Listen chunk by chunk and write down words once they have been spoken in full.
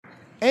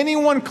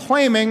Anyone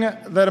claiming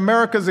that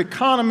America's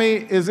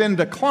economy is in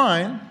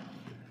decline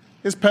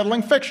is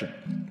peddling fiction.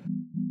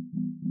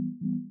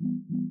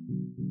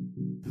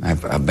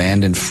 I've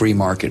abandoned free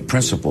market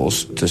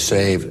principles to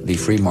save the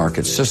free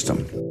market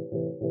system.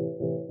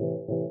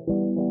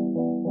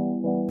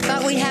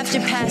 But we have to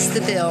pass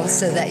the bill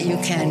so that you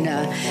can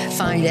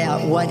find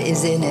out what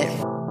is in it.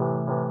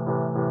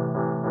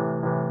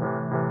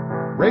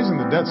 Raising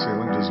the debt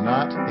ceiling does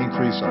not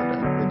increase our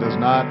debt. It does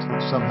not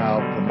somehow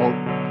promote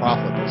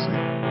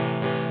profligacy.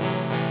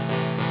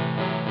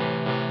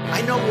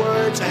 I know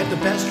words. I have the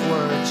best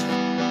words.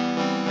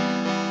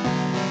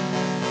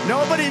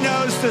 Nobody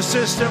knows the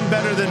system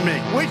better than me,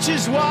 which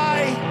is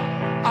why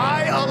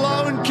I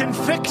alone can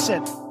fix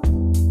it.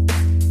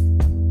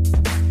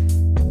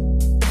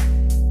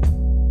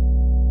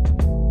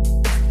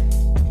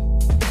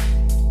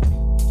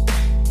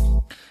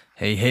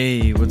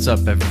 Hey, what's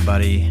up,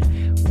 everybody?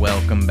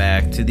 Welcome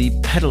back to the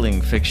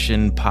Peddling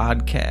Fiction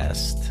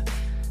Podcast,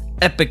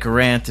 Epic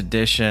Rant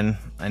Edition.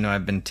 I know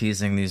I've been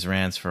teasing these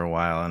rants for a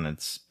while, and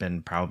it's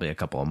been probably a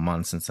couple of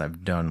months since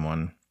I've done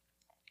one.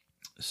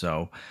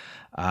 So,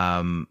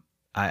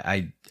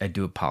 I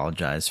do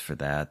apologize for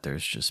that.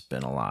 There's just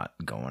been a lot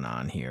going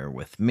on here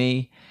with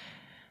me,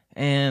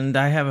 and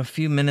I have a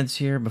few minutes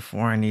here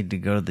before I need to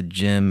go to the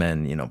gym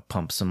and,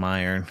 pump some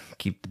iron,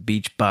 keep the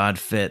beach bod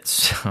fit.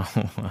 So,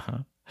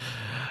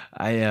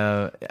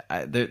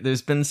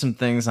 there's been some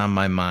things on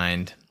my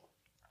mind,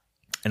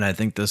 and I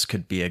think this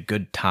could be a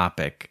good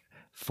topic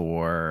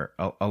for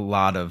a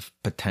lot of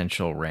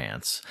potential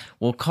rants.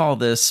 We'll call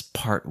this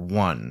part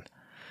 1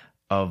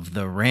 of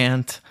the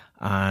rant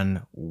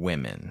on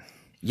women.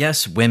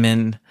 Yes,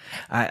 women.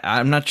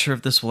 I'm not sure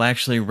if this will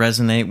actually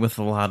resonate with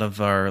a lot of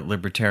our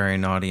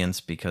libertarian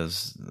audience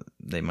because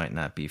they might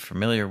not be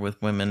familiar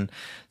with women.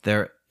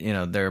 They're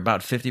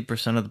about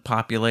 50% of the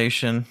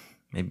population,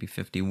 maybe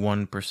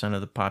 51%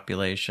 of the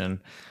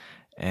population.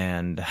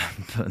 And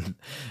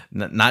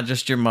not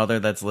just your mother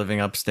that's living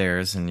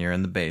upstairs and you're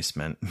in the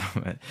basement,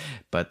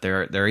 but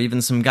there are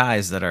even some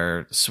guys that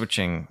are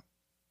switching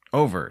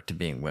over to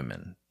being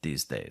women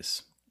these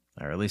days,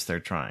 or at least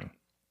they're trying.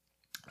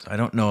 So I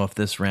don't know if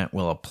this rant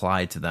will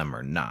apply to them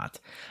or not.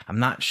 I'm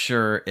not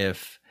sure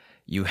if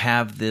you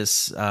have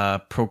this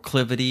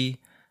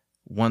proclivity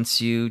once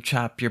you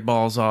chop your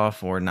balls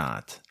off or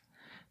not.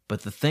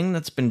 But the thing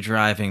that's been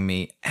driving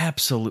me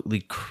absolutely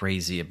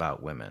crazy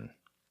about women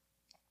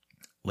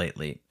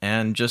lately,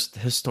 and just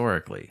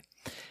historically,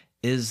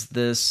 is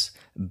this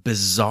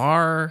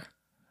bizarre,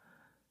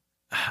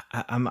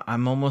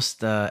 I'm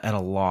almost at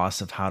a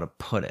loss of how to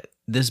put it,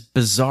 this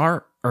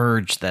bizarre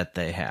urge that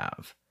they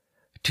have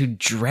to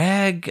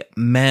drag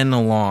men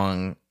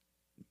along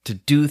to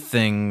do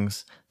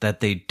things that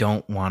they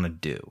don't want to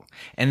do.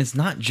 And it's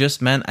not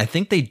just men. I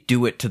think they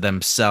do it to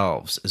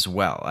themselves as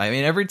well. I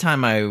mean, every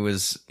time I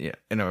was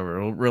in a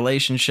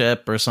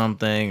relationship or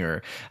something,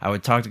 or I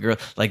would talk to girls,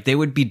 like they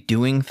would be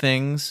doing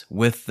things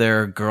with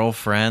their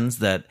girlfriends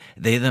that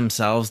they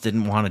themselves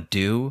didn't want to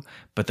do,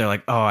 but they're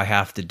like, oh, I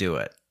have to do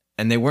it.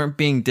 And they weren't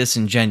being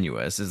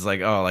disingenuous. It's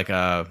like, oh, like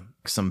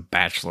some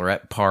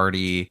bachelorette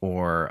party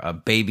or a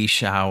baby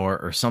shower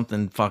or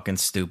something fucking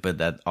stupid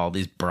that all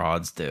these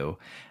broads do.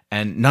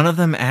 And none of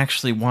them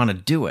actually want to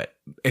do it,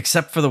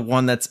 except for the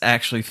one that's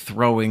actually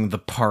throwing the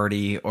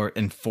party or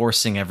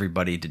enforcing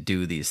everybody to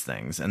do these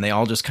things. And they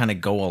all just kind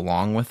of go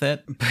along with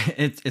it.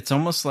 It's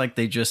almost like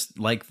they just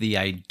like the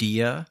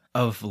idea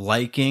of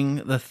liking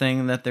the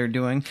thing that they're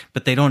doing,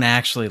 but they don't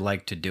actually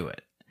like to do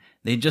it.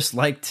 They just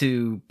like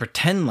to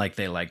pretend like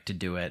they like to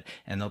do it,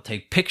 and they'll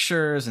take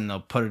pictures and they'll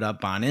put it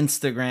up on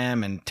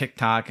Instagram and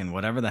TikTok and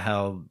whatever the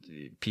hell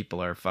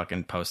people are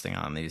fucking posting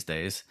on these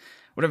days.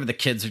 Whatever the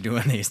kids are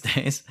doing these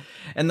days.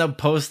 And they'll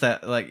post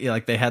that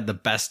like they had the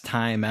best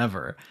time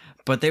ever,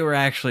 but they were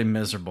actually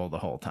miserable the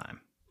whole time.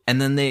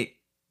 And then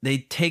they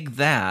take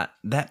that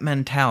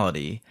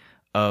mentality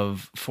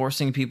of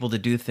forcing people to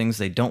do things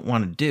they don't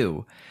want to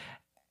do,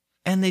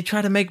 and they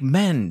try to make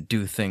men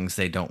do things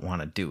they don't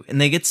want to do.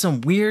 And they get some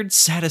weird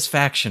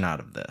satisfaction out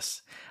of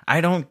this.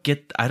 I don't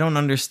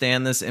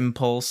understand this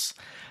impulse.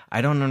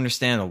 I don't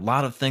understand a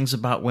lot of things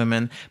about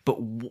women, but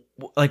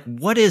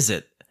what is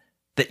it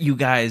that you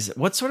guys,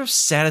 what sort of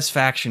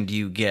satisfaction do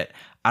you get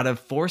out of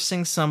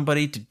forcing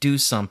somebody to do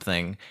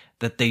something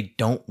that they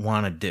don't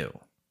want to do?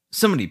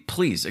 Somebody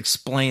please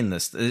explain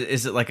this.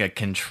 Is it like a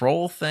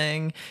control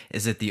thing?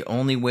 Is it the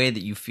only way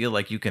that you feel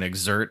like you can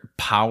exert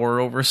power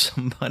over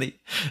somebody?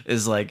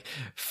 Is like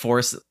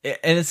force,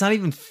 and it's not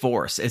even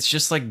force. It's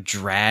just like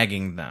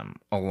dragging them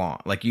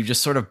along. Like you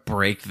just sort of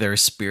break their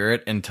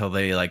spirit until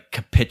they like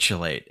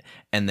capitulate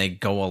and they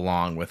go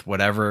along with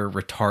whatever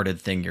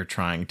retarded thing you're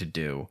trying to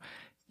do.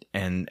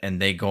 And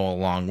they go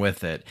along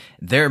with it.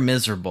 They're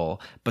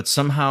miserable, but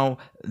somehow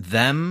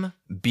them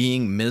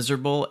being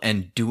miserable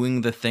and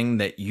doing the thing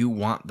that you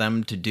want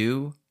them to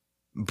do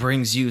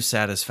brings you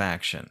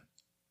satisfaction.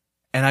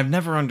 And I've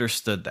never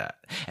understood that.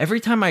 Every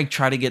time I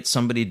try to get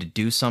somebody to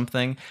do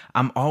something,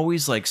 I'm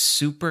always like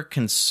super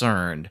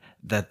concerned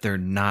that they're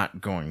not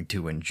going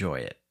to enjoy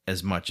it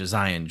as much as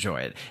I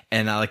enjoy it.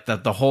 And I like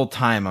that the whole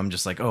time I'm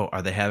just like, oh,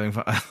 are they having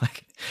fun?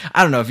 Like,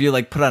 I don't know, if you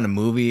like put on a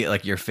movie,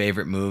 like your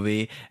favorite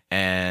movie,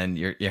 and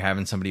you're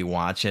having somebody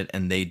watch it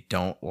and they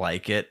don't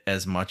like it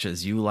as much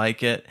as you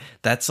like it,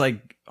 that's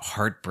like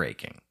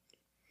heartbreaking.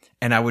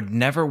 And I would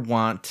never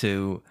want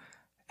to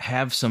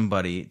have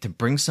somebody to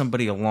bring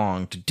somebody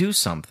along to do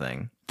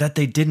something that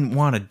they didn't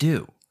want to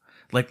do.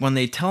 Like when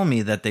they tell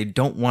me that they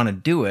don't want to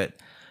do it,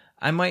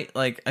 I might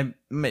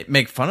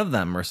make fun of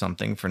them or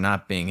something for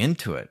not being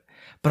into it.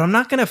 But I'm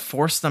not going to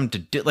force them to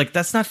do, like,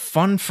 that's not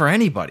fun for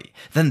anybody.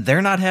 Then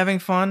they're not having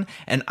fun,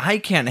 and I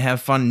can't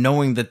have fun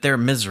knowing that they're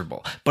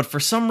miserable. But for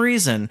some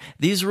reason,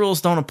 these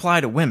rules don't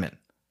apply to women.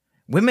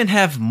 Women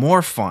have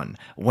more fun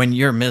when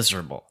you're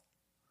miserable.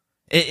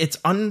 It's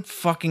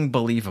unfucking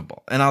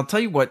believable. And I'll tell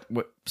you what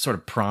sort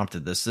of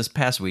prompted this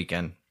past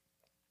weekend.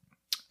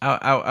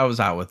 I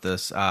was out with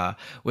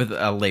with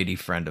a lady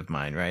friend of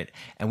mine, right?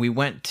 And we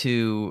went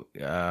to,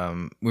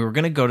 we were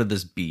going to go to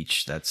this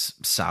beach that's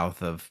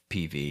south of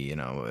PV, you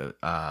know,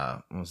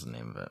 what was the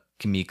name of it?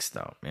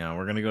 Camixto. You know,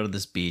 we're going to go to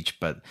this beach,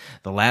 but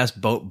the last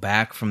boat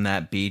back from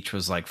that beach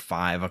was like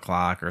 5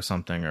 o'clock or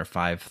something, or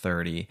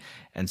 5:30.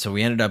 And so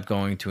we ended up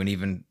going to an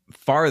even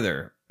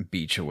farther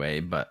beach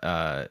away, but,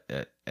 a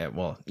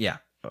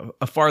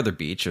farther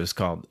beach. It was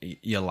called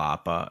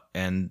Yalapa,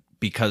 and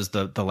because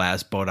the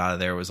last boat out of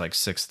there was like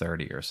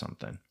 6:30 or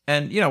something.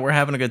 And, you know, we're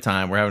having a good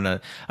time. We're having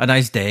a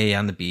nice day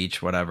on the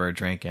beach, whatever,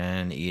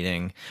 drinking,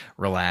 eating,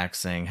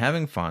 relaxing,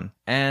 having fun.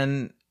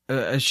 And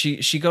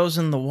she goes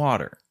in the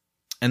water.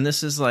 And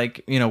this is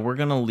like, you know, we're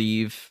going to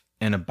leave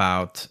in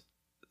about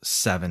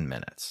 7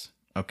 minutes.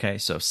 Okay,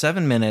 so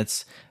 7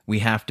 minutes, we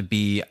have to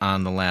be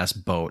on the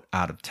last boat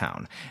out of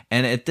town.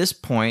 And at this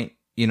point,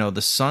 you know,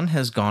 the sun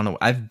has gone away.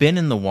 I've been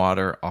in the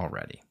water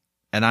already,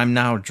 and I'm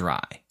now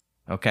dry.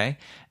 Okay,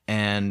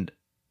 and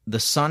the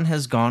sun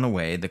has gone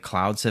away. The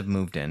clouds have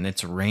moved in.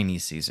 It's rainy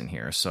season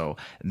here, so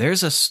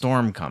there's a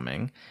storm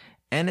coming.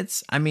 And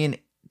it's, I mean,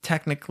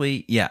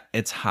 technically, yeah,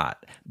 it's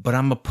hot, but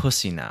I'm a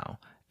pussy now.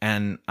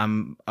 And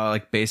I'm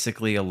like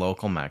basically a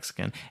local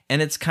Mexican,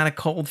 and it's kind of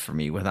cold for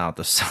me without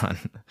the sun.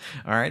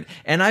 All right.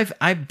 And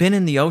I've been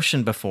in the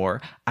ocean before.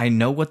 I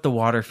know what the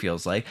water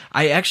feels like.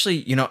 I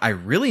actually, you know, I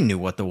really knew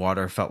what the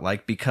water felt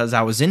like because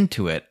I was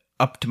into it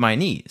up to my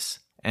knees.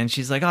 And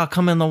she's like, oh,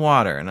 come in the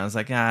water. And I was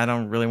like, I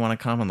don't really want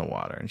to come in the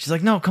water. And she's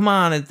like, no, come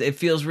on. It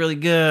feels really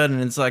good.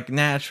 And it's like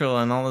natural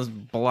and all this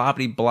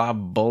blobbity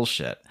blob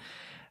bullshit.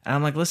 And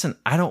I'm like, listen,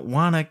 I don't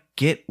want to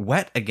get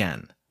wet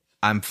again.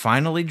 I'm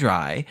finally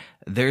dry.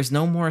 There's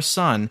no more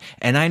sun.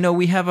 And I know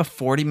we have a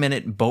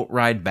 40-minute boat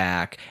ride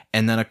back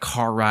and then a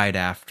car ride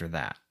after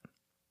that.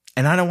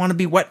 And I don't want to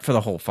be wet for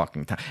the whole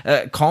fucking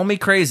time. Call me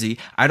crazy.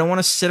 I don't want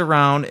to sit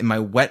around in my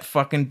wet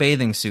fucking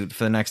bathing suit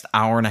for the next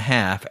hour and a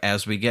half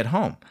as we get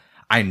home.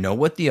 I know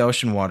what the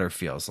ocean water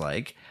feels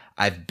like.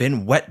 I've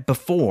been wet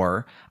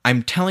before.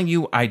 I'm telling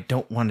you, I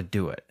don't want to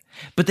do it.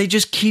 But they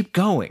just keep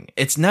going.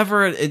 It's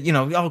never, you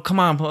know, oh, come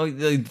on,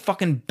 they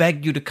fucking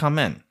beg you to come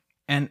in.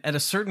 And at a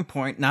certain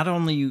point, not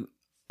only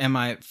am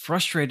I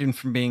frustrated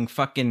from being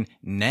fucking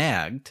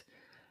nagged,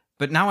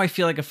 but now I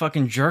feel like a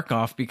fucking jerk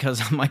off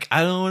because I'm like,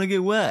 I don't want to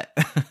get wet.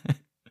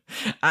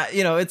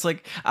 You know, it's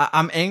like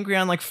I'm angry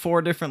on like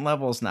 4 different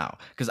levels now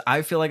because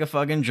I feel like a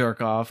fucking jerk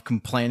off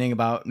complaining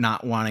about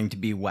not wanting to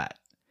be wet.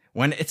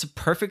 When it's a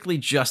perfectly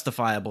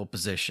justifiable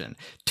position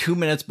 2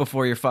 minutes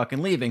before you're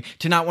fucking leaving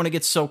to not want to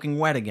get soaking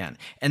wet again.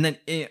 And then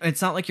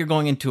it's not like you're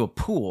going into a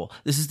pool.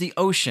 This is the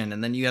ocean.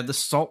 And then you have the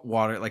salt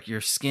water. Like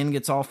your skin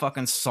gets all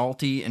fucking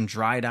salty and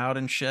dried out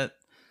and shit.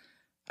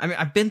 I mean,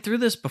 I've been through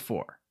this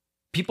before.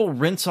 People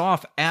rinse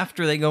off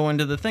after they go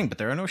into the thing, but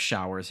there are no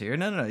showers here.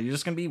 No. You're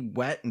just going to be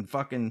wet and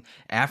fucking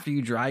after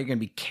you dry, you're going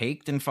to be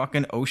caked in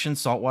fucking ocean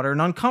salt water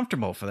and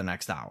uncomfortable for the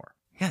next hour.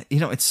 Yeah,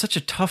 you know, it's such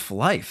a tough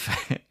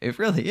life. It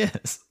really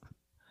is.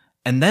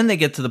 And then they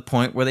get to the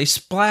point where they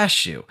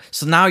splash you.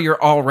 So now you're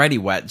already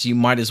wet, so you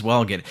might as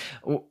well get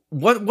it.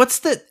 What's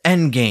the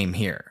end game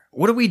here?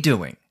 What are we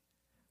doing?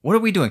 What are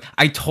we doing?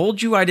 I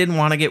told you I didn't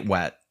want to get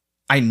wet.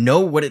 I know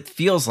what it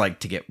feels like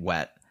to get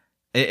wet.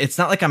 It's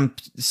not like I'm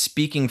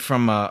speaking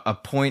from a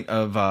point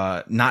of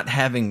not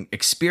having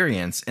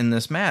experience in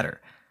this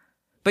matter.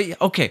 But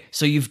okay,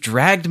 so you've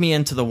dragged me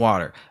into the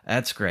water.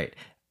 That's great.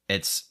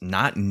 It's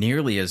not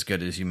nearly as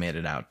good as you made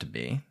it out to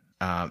be.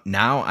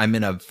 Now I'm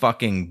in a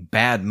fucking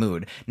bad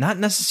mood. Not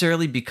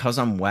necessarily because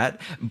I'm wet,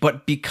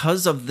 but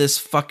because of this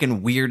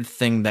fucking weird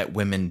thing that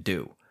women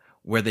do.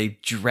 Where they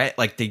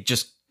they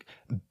just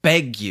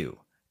beg you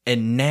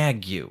and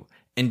nag you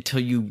until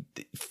you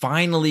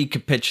finally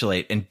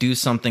capitulate and do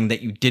something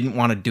that you didn't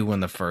want to do in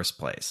the first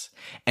place.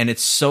 And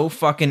it's so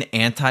fucking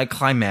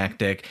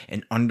anticlimactic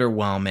and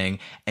underwhelming.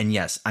 And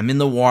yes, I'm in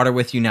the water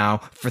with you now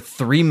for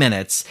 3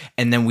 minutes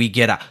and then we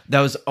get out.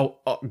 That was a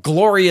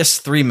glorious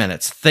 3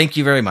 minutes. Thank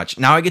you very much.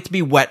 Now I get to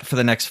be wet for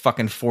the next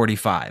fucking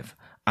 45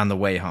 on the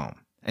way home.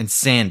 And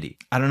sandy.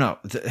 I don't know.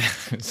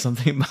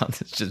 Something about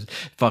this just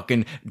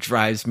fucking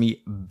drives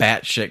me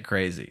batshit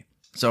crazy.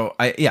 So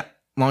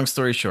long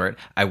story short,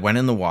 I went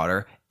in the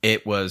water.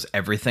 It was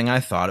everything I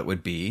thought it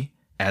would be.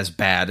 as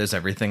bad as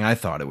everything I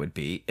thought it would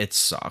be. It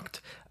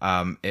sucked.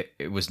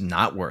 It was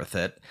not worth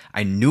it.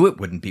 I knew it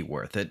wouldn't be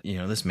worth it. You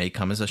know, this may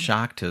come as a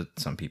shock to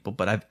some people,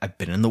 but I've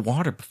been in the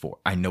water before.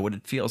 I know what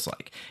it feels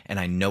like, and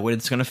I know what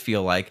it's going to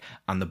feel like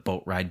on the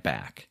boat ride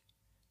back,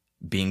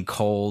 being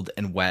cold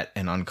and wet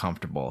and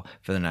uncomfortable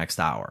for the next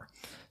hour.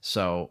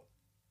 So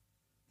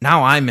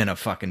now I'm in a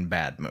fucking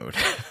bad mood.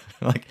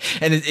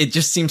 And it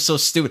just seems so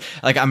stupid.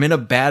 Like, I'm in a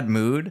bad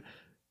mood,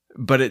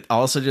 but it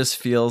also just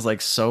feels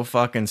like so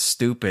fucking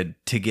stupid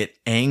to get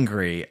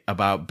angry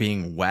about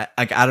being wet.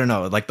 Like, I don't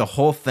know. Like, the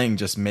whole thing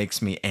just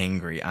makes me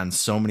angry on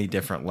so many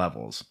different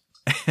levels.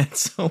 And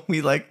so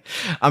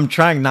I'm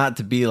trying not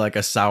to be like a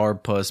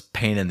sourpuss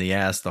pain in the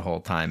ass the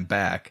whole time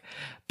back,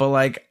 but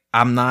like,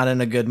 I'm not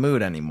in a good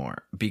mood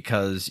anymore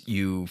because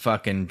you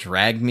fucking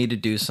dragged me to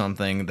do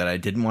something that I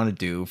didn't want to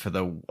do for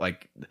the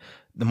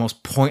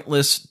most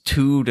pointless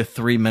 2 to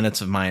 3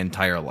 minutes of my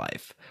entire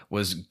life.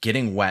 Was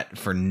getting wet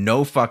for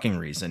no fucking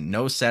reason,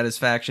 no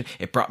satisfaction.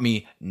 It brought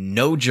me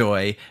no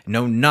joy,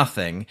 no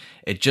nothing.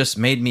 It just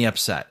made me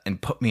upset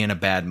and put me in a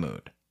bad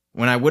mood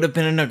when I would have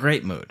been in a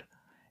great mood.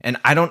 And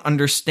I don't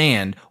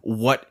understand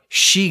what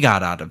she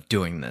got out of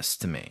doing this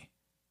to me.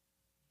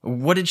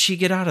 What did she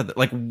get out of it?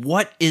 Like,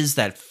 what is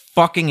that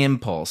fucking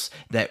impulse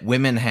that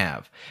women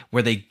have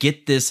where they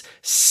get this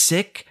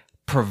sick,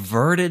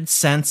 perverted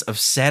sense of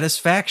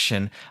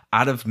satisfaction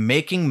out of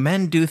making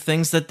men do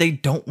things that they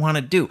don't want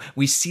to do?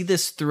 We see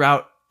this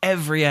throughout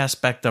every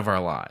aspect of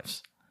our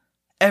lives.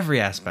 Every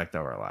aspect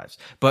of our lives.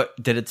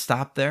 But did it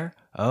stop there?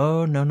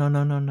 Oh, no.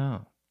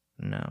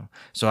 No.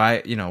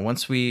 So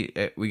once we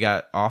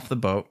got off the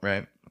boat,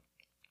 right?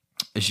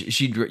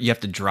 You have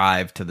to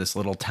drive to this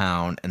little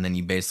town, and then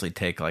you basically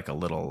take like a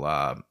little,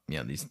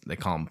 these, they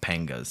call them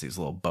pangas, these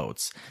little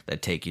boats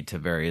that take you to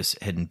various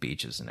hidden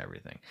beaches and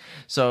everything.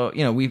 So,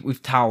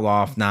 we've toweled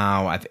off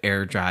now. I've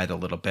air dried a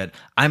little bit.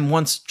 I'm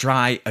once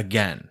dry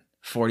again,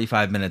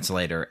 45 minutes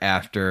later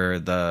after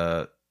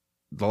the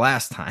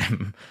last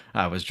time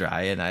I was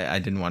dry, and I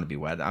didn't want to be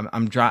wet.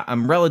 I'm dry.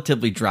 I'm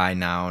relatively dry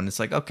now, and it's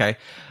like, okay,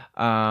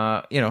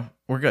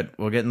 we're good.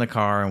 We'll get in the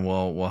car and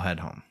we'll head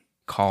home.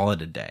 Call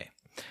it a day.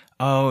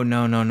 Oh,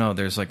 no.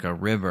 There's like a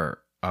river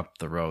up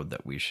the road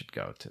that we should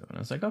go to. And I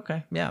was like,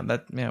 okay,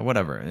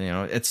 whatever.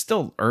 It's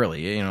still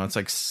early. It's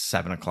like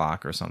 7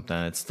 o'clock or something.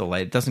 It's still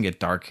late. It doesn't get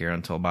dark here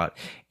until about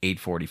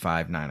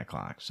 8:45, 9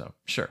 o'clock. So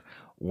sure,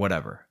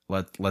 whatever.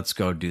 Let's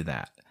go do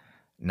that.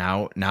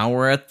 Now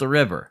we're at the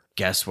river.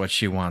 Guess what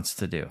she wants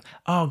to do?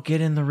 Oh,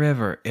 get in the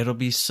river. It'll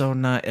be so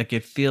nice. Like,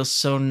 it feels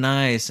so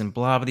nice and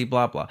blah, blah,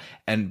 blah, blah.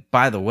 And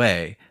by the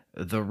way,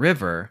 the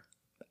river,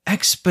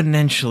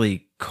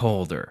 exponentially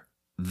colder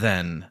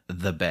than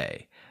the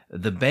bay.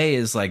 The bay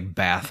is like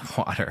bath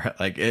water.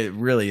 Like, it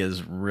really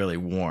is really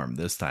warm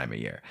this time of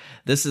year.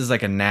 This is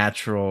like a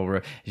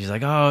natural. She's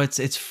like, oh,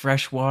 it's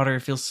fresh water.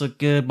 It feels so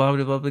good. Blah,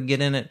 blah, blah, blah.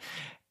 Get in it.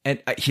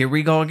 And here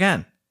we go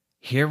again.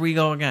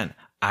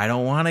 I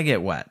don't want to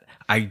get wet.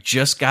 I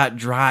just got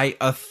dry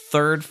a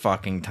third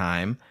fucking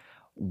time.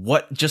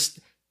 Just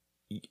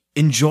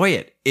enjoy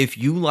it. If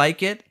you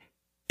like it,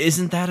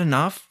 isn't that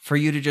enough for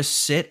you to just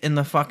sit in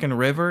the fucking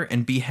river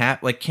and be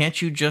happy? Like,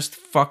 can't you just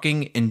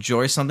fucking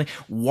enjoy something?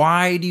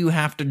 Why do you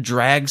have to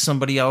drag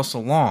somebody else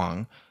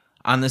along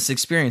on this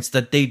experience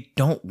that they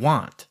don't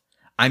want?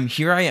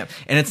 Here I am.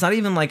 And it's not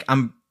even like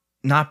I'm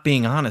not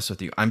being honest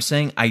with you. I'm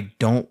saying I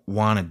don't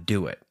want to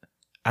do it.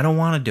 I don't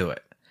want to do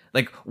it.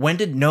 Like, when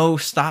did no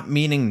stop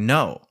meaning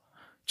no?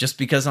 Just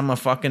because I'm a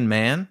fucking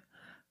man?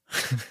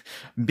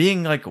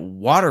 Being like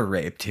water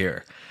raped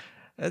here.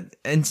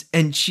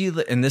 And she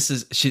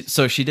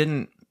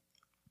didn't.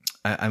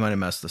 I might have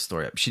messed the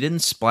story up. She didn't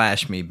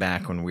splash me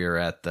back when we were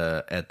at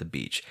the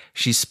beach.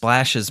 She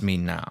splashes me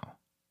now,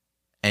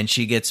 and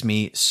she gets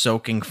me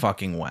soaking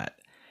fucking wet,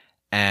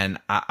 and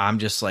I'm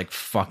just like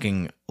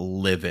fucking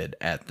livid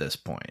at this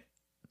point.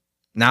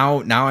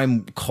 Now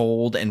I'm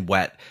cold and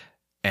wet,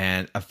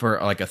 and for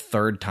like a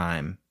third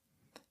time,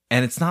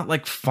 and it's not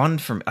like fun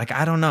for me. Like,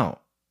 I don't know.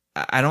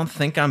 I don't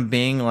think I'm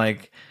being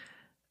like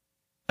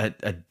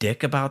a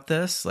dick about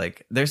this.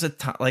 Like, there's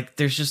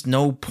there's just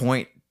no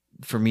point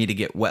for me to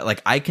get wet.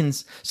 Like,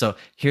 so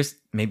here's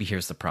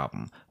the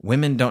problem.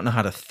 Women don't know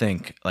how to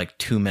think like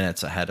 2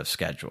 minutes ahead of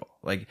schedule.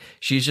 Like,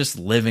 she's just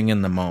living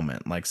in the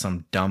moment like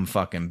some dumb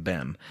fucking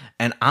bim.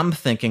 And I'm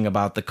thinking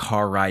about the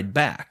car ride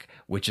back,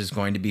 which is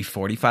going to be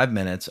 45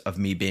 minutes of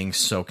me being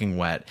soaking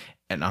wet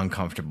and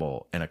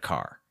uncomfortable in a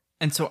car.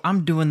 And so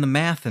I'm doing the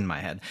math in my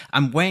head.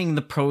 I'm weighing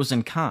the pros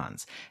and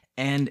cons,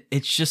 and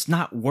it's just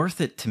not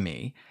worth it to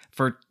me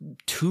for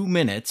 2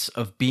 minutes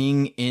of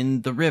being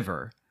in the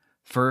river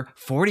for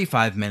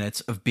 45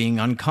 minutes of being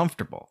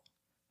uncomfortable.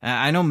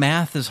 I know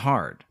math is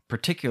hard,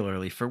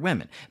 particularly for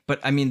women, but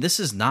I mean, this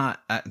is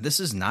not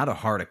a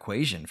hard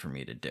equation for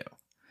me to do.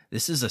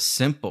 This is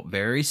a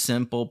very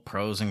simple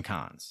pros and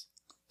cons.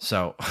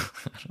 So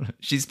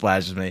she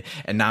splashes me,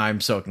 and now I'm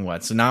soaking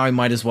wet. So now I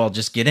might as well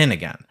just get in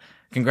again.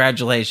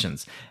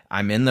 Congratulations.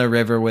 I'm in the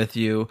river with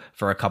you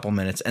for a couple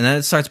minutes, and then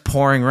it starts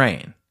pouring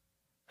rain.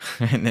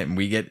 and then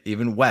we get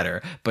even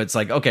wetter. But it's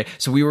like, okay,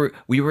 so we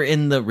were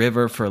in the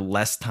river for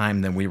less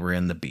time than we were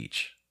in the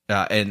beach,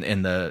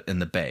 in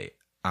the bay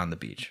on the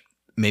beach.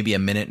 Maybe a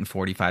minute and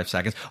 45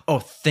 seconds. Oh,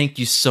 thank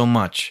you so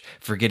much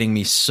for getting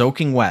me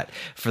soaking wet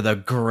for the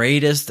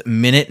greatest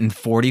minute and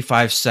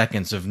 45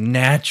 seconds of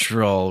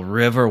natural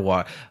river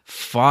water.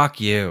 Fuck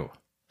you.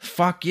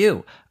 Fuck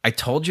you. I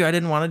told you I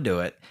didn't want to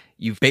do it.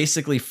 You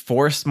basically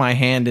forced my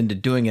hand into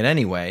doing it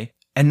anyway.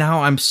 And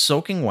now I'm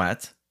soaking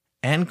wet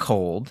and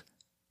cold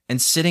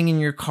and sitting in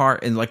your car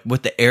and like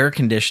with the air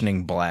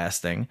conditioning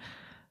blasting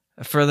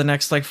for the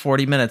next like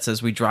 40 minutes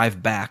as we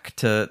drive back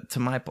to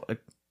my place.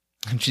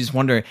 And she's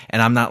wondering, and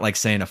I'm not like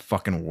saying a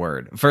fucking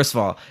word. First of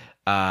all,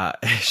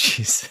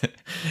 she's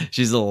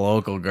a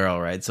local girl,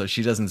 right? So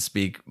she doesn't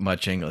speak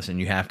much English, and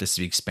you have to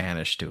speak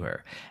Spanish to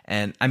her.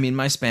 And I mean,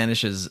 my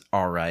Spanish is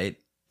all right.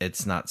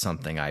 It's not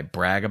something I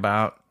brag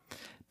about,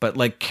 but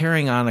like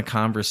carrying on a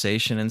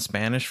conversation in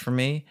Spanish for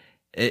me,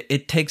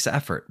 it takes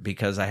effort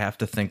because I have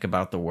to think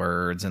about the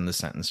words and the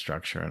sentence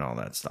structure and all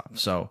that stuff.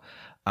 So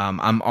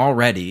I'm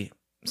already.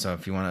 So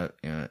if you want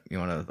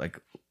to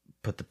like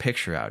put the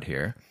picture out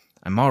here.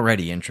 I'm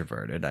already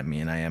introverted. I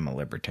mean, I am a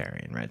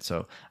libertarian, right?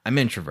 So I'm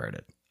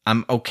introverted.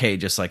 I'm okay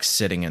just like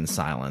sitting in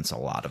silence a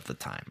lot of the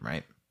time,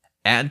 right?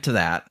 Add to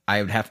that,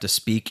 I would have to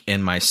speak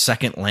in my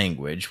second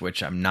language,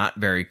 which I'm not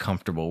very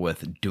comfortable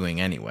with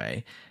doing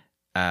anyway,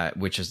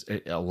 which is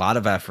a lot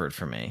of effort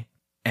for me.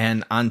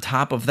 And on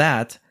top of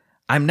that,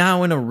 I'm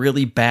now in a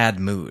really bad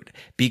mood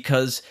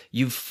because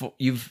you've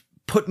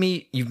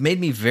made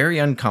me very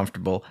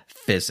uncomfortable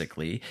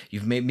physically.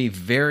 You've made me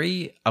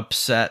very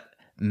upset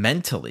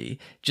mentally,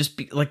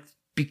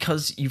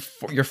 because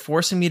you're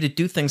forcing me to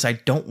do things I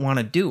don't want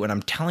to do, and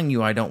I'm telling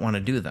you I don't want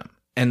to do them.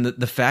 And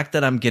the fact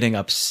that I'm getting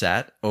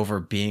upset over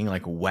being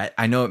like wet,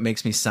 I know it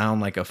makes me sound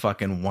like a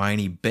fucking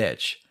whiny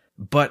bitch,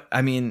 but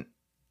I mean,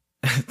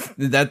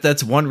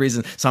 that's one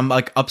reason. So I'm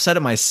like upset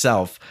at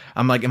myself.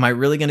 I'm like, am I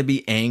really going to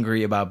be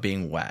angry about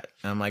being wet?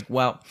 And I'm like,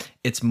 well,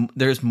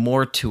 there's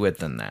more to it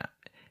than that.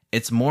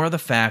 It's more the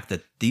fact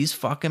that these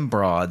fucking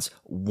broads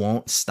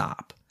won't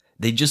stop.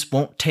 They just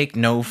won't take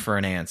no for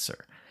an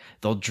answer.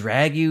 They'll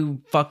drag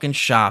you fucking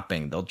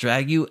shopping. They'll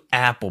drag you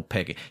apple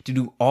picking to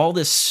do all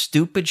this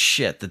stupid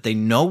shit that they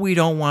know we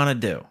don't want to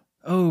do.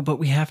 Oh, but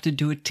we have to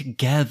do it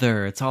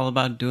together. It's all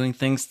about doing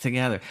things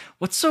together.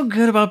 What's so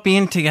good about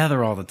being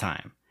together all the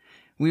time?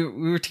 We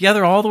were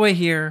together all the way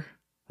here.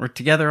 We're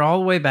together all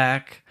the way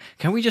back.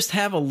 Can we just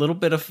have a little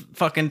bit of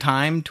fucking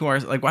time to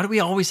like, why do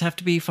we always have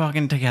to be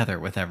fucking together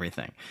with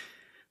everything?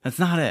 That's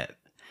not it.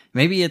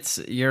 Maybe it's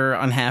you're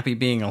unhappy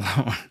being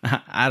alone.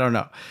 I don't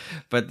know.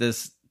 But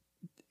this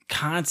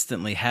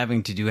constantly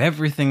having to do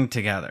everything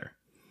together.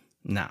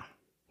 No,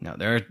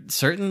 there are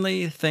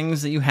certainly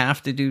things that you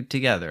have to do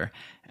together,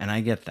 and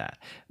I get that.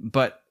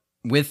 But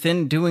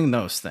within doing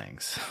those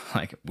things,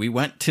 like we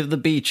went to the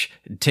beach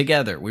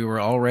together. We were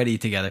already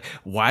together.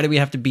 Why do we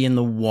have to be in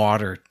the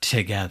water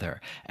together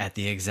at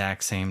the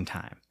exact same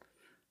time?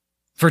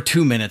 For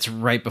 2 minutes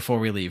right before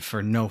we leave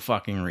for no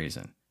fucking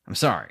reason. I'm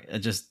sorry.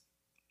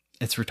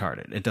 It's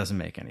retarded. It doesn't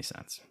make any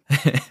sense.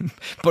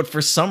 But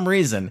for some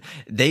reason,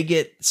 they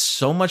get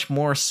so much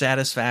more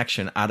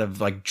satisfaction out of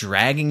like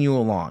dragging you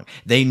along.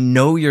 They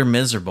know you're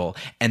miserable,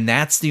 and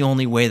that's the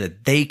only way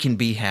that they can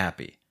be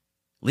happy.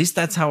 At least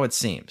that's how it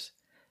seems.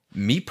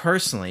 Me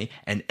personally,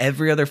 and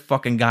every other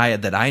fucking guy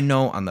that I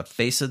know on the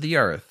face of the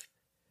earth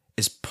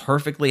is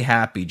perfectly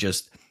happy.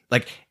 Just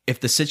like if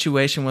the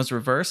situation was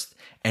reversed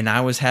and I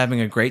was having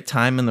a great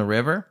time in the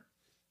river,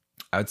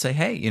 I would say,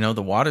 hey,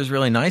 the water's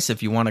really nice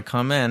if you want to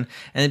come in.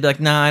 And they'd be like,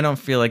 nah, I don't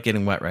feel like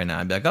getting wet right now.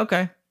 I'd be like,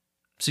 okay,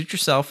 suit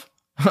yourself.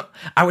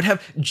 I would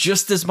have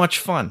just as much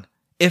fun,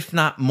 if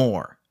not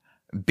more,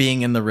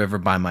 being in the river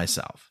by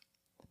myself.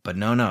 But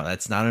no,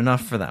 that's not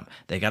enough for them.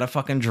 They got to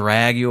fucking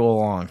drag you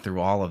along through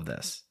all of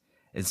this.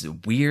 It's a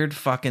weird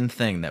fucking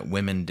thing that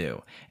women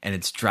do. And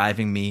it's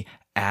driving me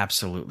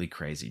absolutely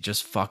crazy.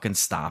 Just fucking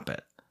stop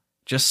it.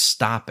 Just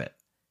stop it.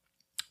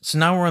 So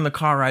now we're in the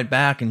car ride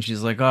back, and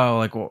she's like, "Oh,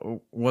 like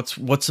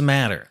what's the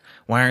matter?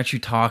 Why aren't you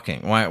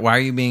talking? Why are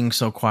you being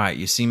so quiet?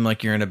 You seem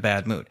like you're in a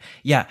bad mood."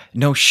 Yeah,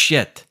 no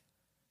shit.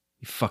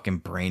 You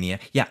fucking brainiac.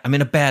 Yeah, I'm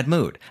in a bad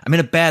mood. I'm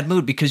in a bad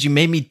mood because you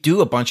made me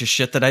do a bunch of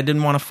shit that I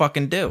didn't want to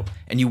fucking do,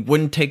 and you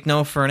wouldn't take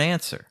no for an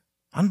answer.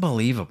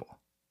 Unbelievable.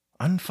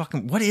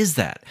 What is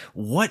that?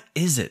 What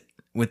is it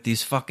with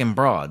these fucking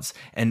broads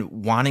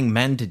and wanting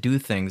men to do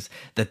things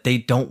that they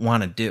don't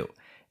want to do?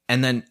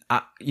 And then,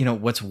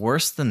 what's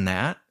worse than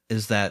that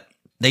is that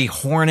they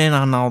horn in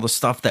on all the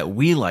stuff that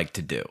we like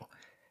to do.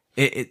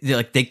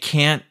 Like they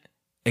can't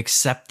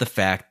accept the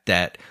fact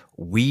that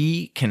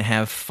we can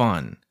have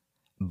fun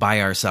by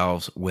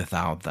ourselves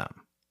without them.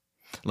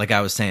 Like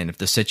I was saying, if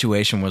the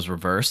situation was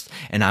reversed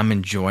and I'm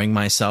enjoying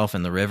myself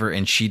in the river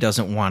and she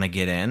doesn't want to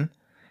get in,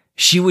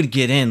 she would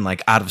get in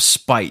like out of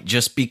spite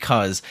just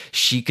because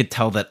she could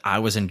tell that I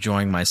was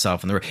enjoying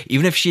myself in the river.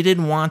 Even if she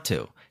didn't want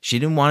to, She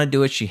didn't want to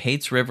do it. She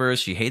hates rivers.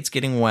 She hates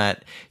getting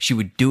wet. She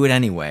would do it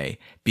anyway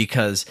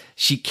because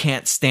she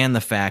can't stand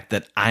the fact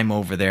that I'm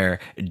over there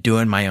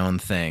doing my own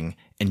thing,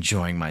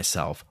 enjoying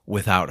myself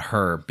without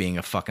her being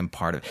a fucking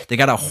part of it. They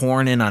got to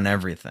horn in on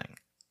everything.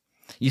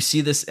 You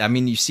see this, I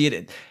mean, you see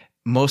it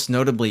most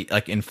notably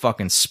like in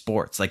fucking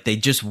sports. Like they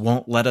just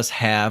won't let us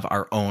have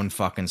our own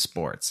fucking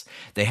sports.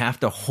 They have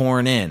to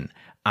horn in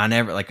on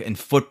like in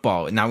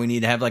football. Now we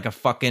need to have like a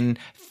fucking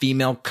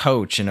female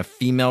coach and a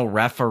female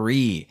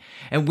referee.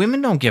 And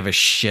women don't give a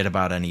shit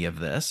about any of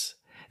this.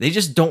 They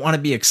just don't want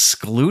to be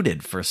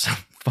excluded for some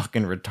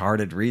fucking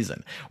retarded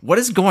reason. What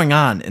is going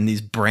on in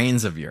these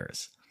brains of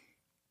yours?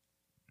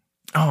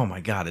 Oh my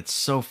God, it's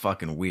so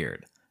fucking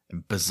weird.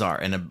 Bizarre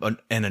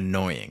and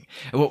annoying.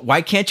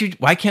 Why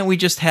can't we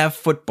just have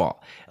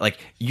football? Like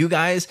you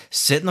guys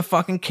sit in the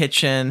fucking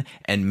kitchen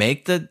and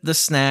make the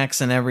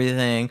snacks and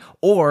everything,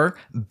 or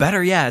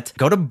better yet,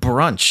 go to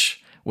brunch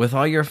with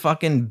all your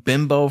fucking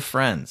bimbo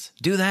friends.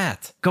 Do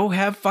that. Go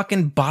have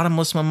fucking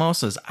bottomless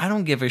mimosas. I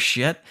don't give a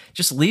shit.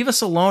 Just leave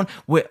us alone.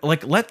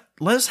 Let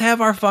us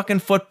have our fucking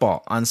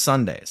football on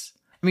Sundays.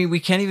 I mean, we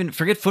can't even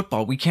forget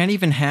football. We can't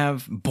even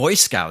have Boy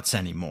Scouts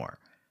anymore.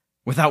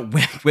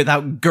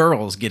 Without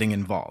girls getting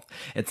involved.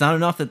 It's not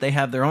enough that they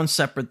have their own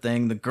separate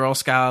thing, the Girl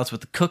Scouts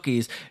with the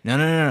cookies.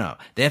 No.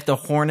 They have to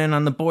horn in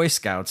on the Boy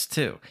Scouts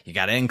too. You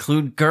got to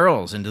include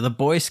girls into the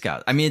Boy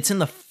Scouts. I mean, it's in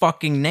the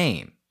fucking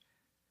name.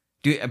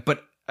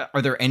 But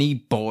are there any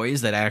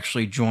boys that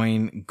actually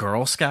join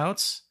Girl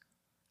Scouts?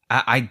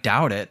 I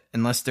doubt it,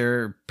 unless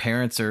their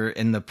parents are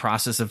in the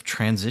process of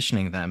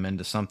transitioning them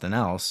into something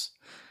else,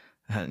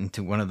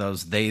 into one of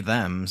those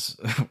they-thems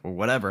or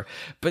whatever.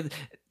 But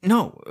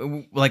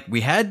no, like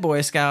we had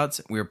Boy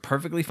Scouts, we were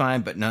perfectly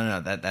fine, but no,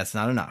 that's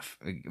not enough.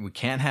 We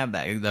can't have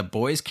that. The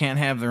boys can't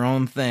have their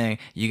own thing.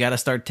 You got to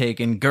start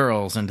taking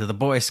girls into the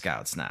Boy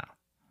Scouts now.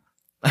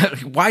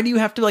 Why do you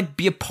have to like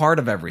be a part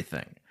of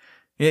everything?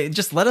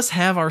 Just let us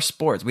have our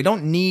sports. We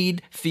don't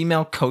need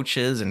female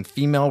coaches and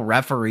female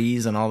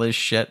referees and all this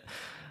shit.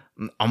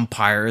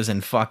 Umpires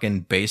and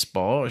fucking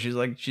baseball.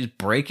 She's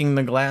breaking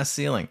the glass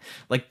ceiling.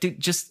 Like, dude,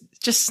 just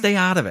stay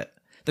out of it.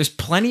 There's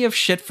plenty of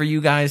shit for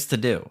you guys to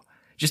do.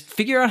 Just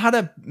figure out how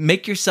to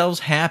make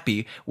yourselves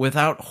happy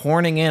without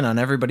horning in on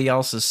everybody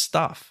else's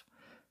stuff.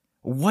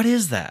 What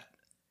is that?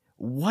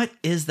 What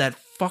is that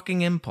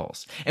fucking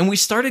impulse? And we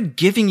started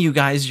giving you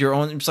guys your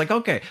own. It's like,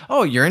 okay,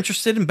 oh, you're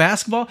interested in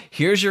basketball?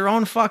 Here's your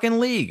own fucking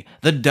league,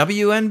 the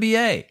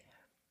WNBA.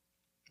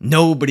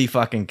 Nobody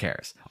fucking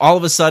cares. All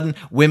of a sudden,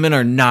 women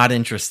are not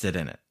interested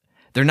in it.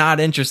 They're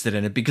not interested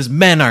in it because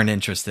men aren't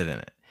interested in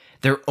it.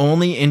 They're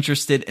only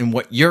interested in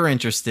what you're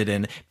interested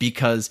in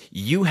because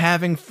you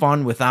having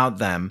fun without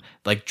them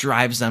like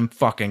drives them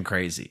fucking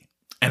crazy.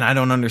 And I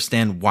don't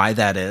understand why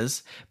that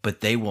is,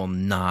 but they will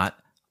not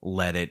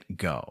let it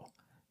go.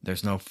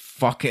 There's no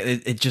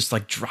fucking, it just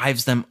like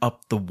drives them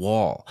up the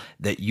wall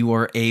that you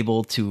are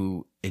able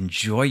to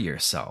enjoy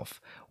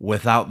yourself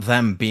without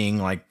them being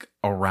like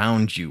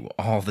around you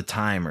all the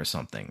time or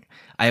something.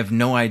 I have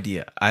no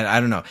idea. I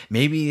don't know.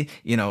 Maybe,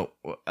 you know,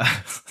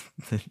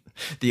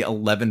 the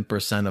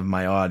 11% of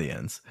my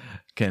audience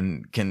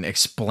can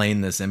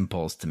explain this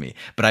impulse to me.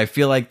 But I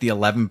feel like the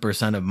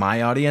 11% of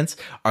my audience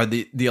are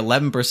the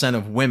 11%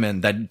 of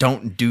women that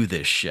don't do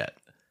this shit.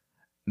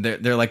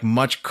 They're like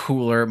much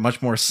cooler,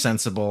 much more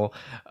sensible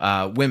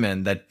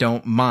women that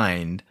don't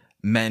mind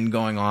men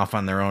going off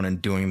on their own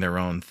and doing their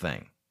own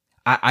thing.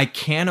 I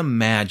can't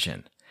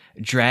imagine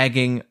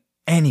dragging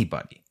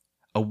anybody,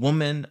 a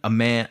woman, a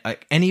man,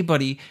 like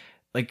anybody,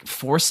 like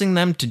forcing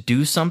them to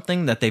do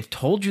something that they've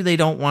told you they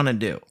don't want to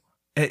do.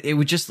 It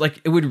would just like,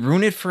 it would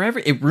ruin it for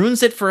it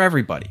ruins it for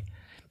everybody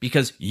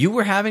because you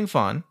were having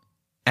fun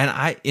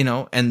and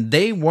and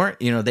they weren't,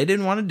 they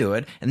didn't want to do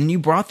it. And then you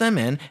brought them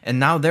in and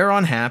now they're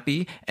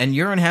unhappy and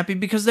you're unhappy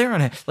because they're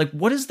unhappy. Like,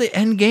 what is the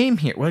end game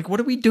here? Like, what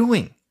are we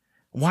doing?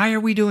 Why are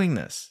we doing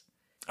this?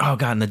 Oh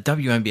God. And the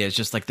WNBA is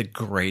just like the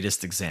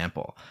greatest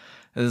example.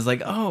 It was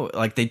like, oh,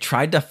 like they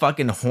tried to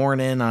fucking horn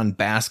in on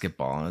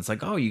basketball. And it's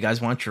like, oh, you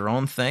guys want your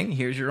own thing?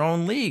 Here's your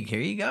own league. Here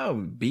you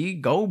go.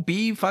 Go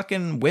be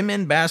fucking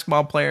women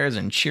basketball players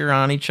and cheer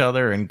on each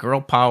other and girl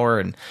power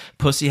and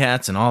pussy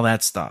hats and all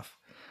that stuff.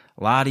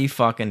 La-di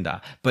fucking da.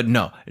 But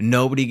no,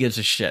 nobody gives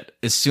a shit.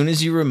 As soon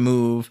as you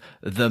remove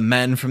the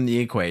men from the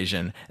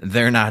equation,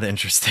 they're not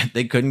interested.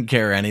 They couldn't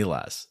care any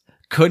less.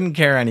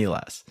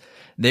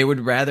 They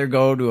would rather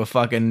go to a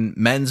fucking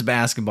men's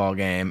basketball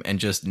game and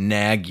just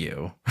nag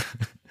you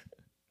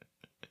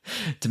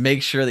to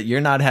make sure that you're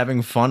not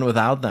having fun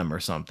without them or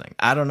something.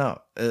 I don't know.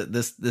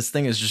 This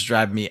thing is just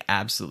driving me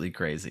absolutely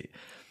crazy.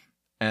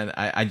 And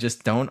I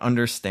just don't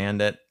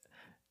understand it.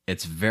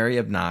 It's very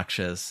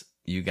obnoxious.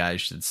 You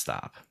guys should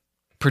stop.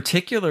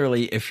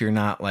 Particularly if you're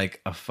not like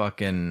a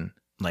fucking,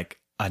 like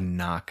a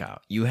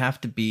knockout. You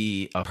have to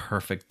be a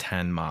perfect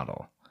 10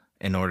 model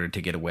in order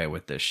to get away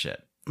with this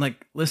shit.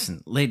 Like,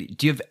 listen, lady,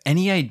 do you have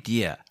any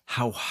idea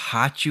how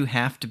hot you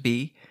have to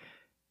be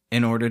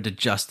in order to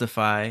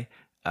justify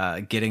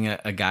getting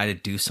a guy to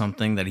do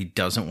something that he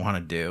doesn't want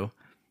to do?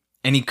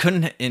 And he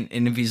couldn't,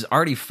 and if he's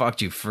already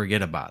fucked you,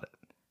 forget about it.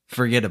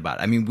 Forget about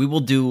it. I mean, we will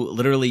do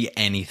literally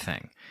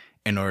anything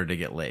in order to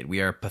get laid.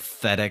 We are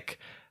pathetic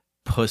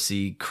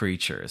pussy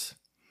creatures.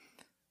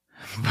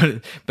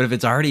 But if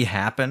it's already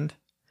happened,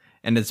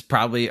 and it's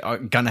probably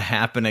gonna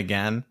happen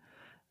again,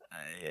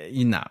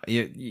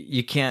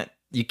 you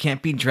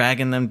can't be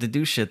dragging them to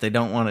do shit they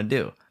don't want to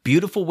do.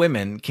 Beautiful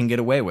women can get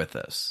away with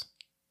this.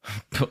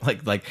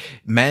 But like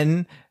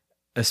men,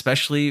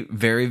 especially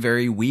very,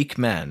 very weak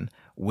men,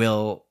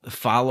 will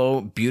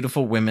follow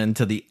beautiful women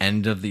to the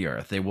end of the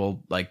earth. They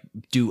will like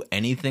do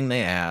anything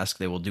they ask.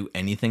 They will do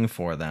anything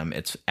for them.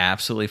 It's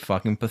absolutely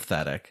fucking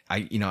pathetic.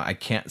 I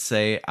can't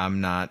say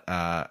I'm not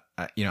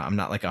I'm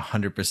not like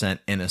 100%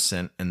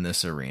 innocent in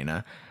this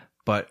arena,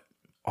 but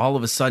all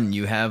of a sudden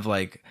you have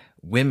like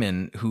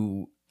women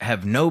who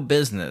have no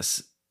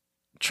business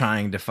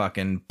trying to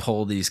fucking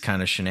pull these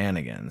kind of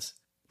shenanigans.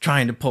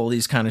 And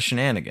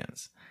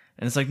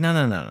it's like,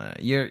 no.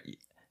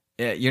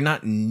 You're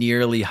not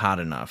nearly hot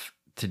enough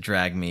to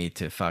drag me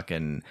to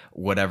fucking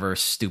whatever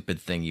stupid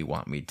thing you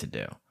want me to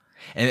do.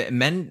 And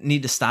men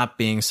need to stop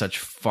being such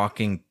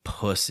fucking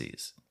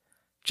pussies.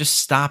 Just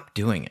stop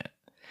doing it.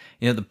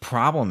 The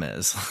problem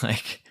is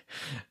like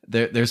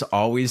there's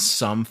always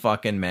some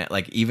fucking man,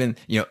 like even,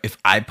 if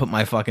I put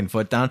my fucking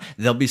foot down,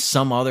 there'll be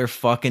some other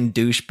fucking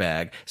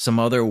douchebag, some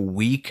other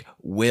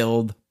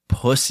weak-willed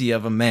pussy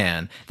of a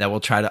man that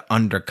will try to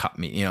undercut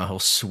me. He'll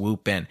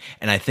swoop in.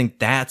 And I think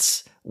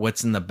that's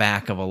what's in the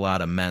back of a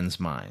lot of men's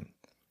mind.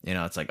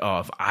 It's like, oh,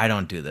 if I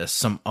don't do this,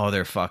 some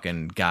other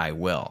fucking guy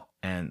will.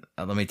 And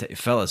let me tell you,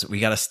 fellas, we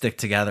got to stick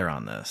together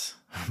on this.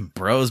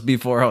 Bros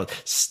before hoes.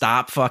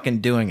 Stop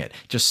fucking doing it.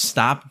 Just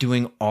stop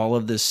doing all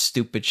of this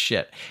stupid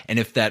shit. And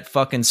if that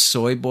fucking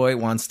soy boy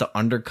wants to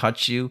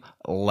undercut you,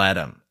 let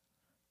him.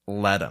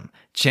 Let him.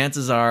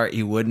 Chances are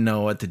he wouldn't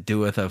know what to do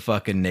with a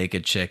fucking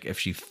naked chick if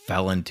she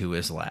fell into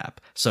his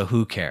lap. So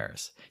who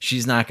cares?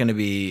 She's not going to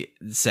be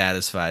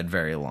satisfied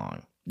very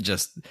long.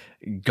 Just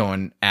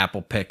going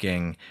apple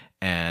picking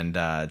and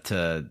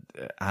to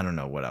I don't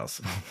know what else.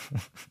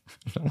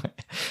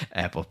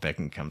 Apple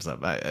picking comes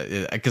up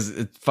because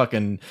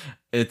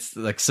it's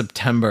like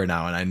September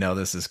now, and I know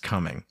this is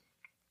coming.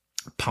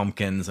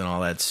 Pumpkins and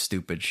all that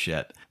stupid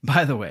shit.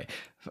 By the way,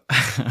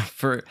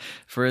 for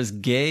as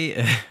gay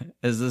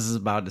as this is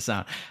about to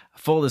sound,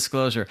 full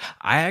disclosure,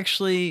 I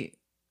actually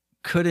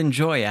could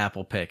enjoy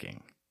apple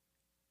picking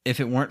if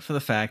it weren't for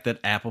the fact that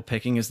apple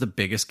picking is the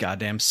biggest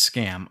goddamn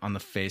scam on the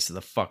face of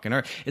the fucking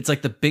earth. It's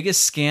like the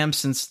biggest scam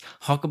since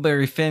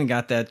Huckleberry Finn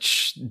got that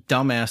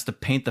dumbass to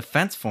paint the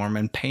fence for him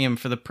and pay him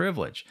for the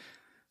privilege.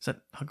 Is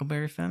that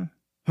Huckleberry Finn?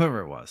 Whoever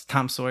it was.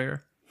 Tom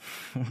Sawyer?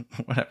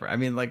 Whatever. I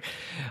mean, like,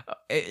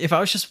 if I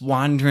was just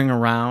wandering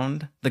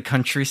around the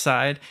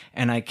countryside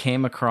and I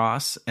came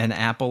across an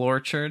apple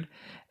orchard,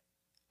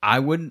 I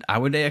would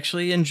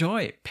actually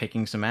enjoy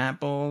picking some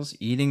apples,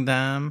 eating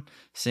them,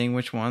 seeing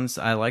which ones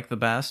I like the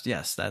best.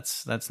 Yes,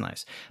 that's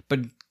nice. But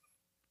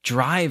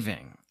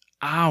driving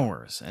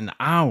hours and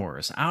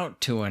hours out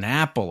to an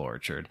apple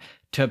orchard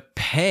to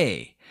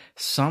pay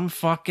some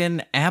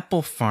fucking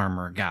apple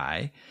farmer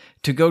guy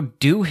to go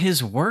do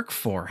his work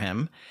for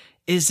him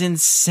is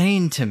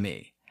insane to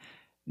me.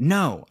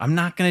 No, I'm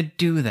not going to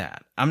do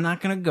that. I'm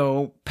not going to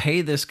go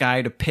pay this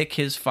guy to pick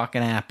his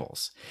fucking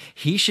apples.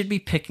 He should be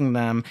picking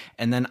them,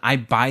 and then I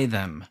buy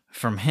them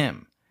from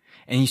him.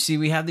 And you see,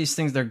 we have these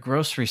things, they're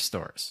grocery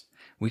stores.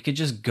 We could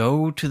just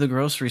go to the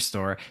grocery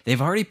store.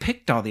 They've already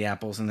picked all the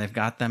apples, and they've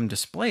got them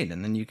displayed,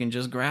 and then you can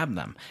just grab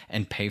them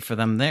and pay for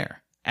them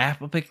there.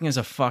 Apple picking is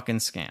a fucking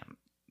scam.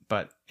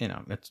 But,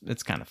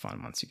 it's kind of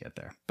fun once you get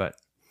there. But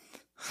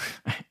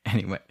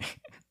anyway...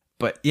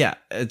 But yeah,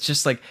 it's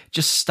just like,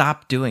 just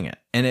stop doing it.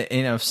 And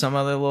if some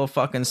other little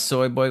fucking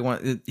soy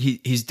boy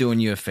he's doing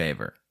you a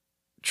favor.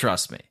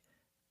 Trust me.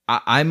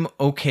 I'm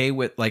okay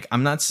with, like,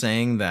 I'm not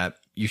saying that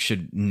you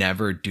should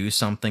never do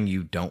something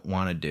you don't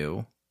want to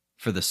do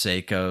for the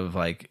sake of,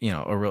 like,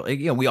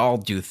 we all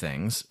do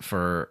things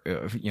for,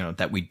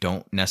 that we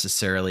don't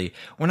necessarily,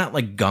 we're not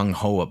like gung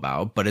ho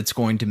about, but it's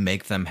going to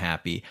make them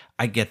happy.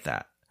 I get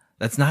that.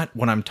 That's not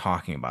what I'm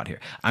talking about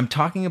here. I'm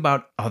talking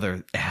about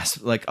other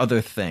things, like,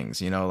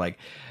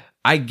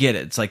 I get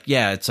it. It's like,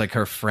 yeah, it's like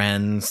her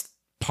friend's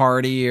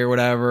party or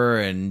whatever,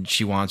 and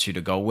she wants you to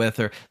go with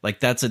her.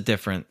 Like, that's a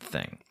different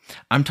thing.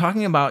 I'm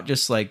talking about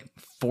just like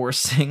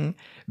forcing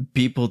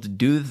people to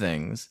do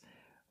things.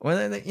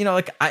 Well,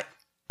 like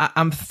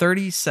I'm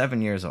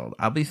 37 years old.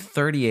 I'll be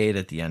 38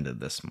 at the end of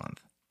this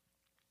month.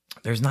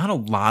 There's not a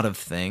lot of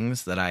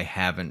things that I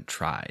haven't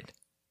tried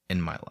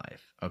in my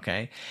life.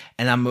 Okay.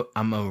 And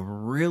I'm a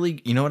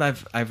really, what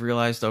I've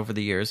realized over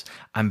the years,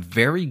 I'm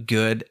very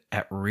good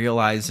at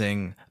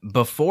realizing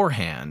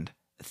beforehand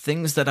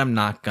things that I'm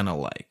not going to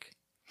like.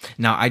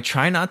 Now, I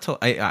try not to,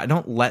 I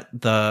don't let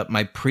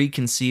my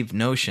preconceived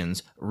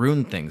notions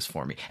ruin things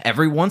for me.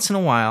 Every once in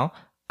a while,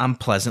 I'm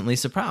pleasantly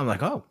surprised. I'm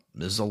like, oh,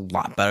 this is a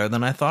lot better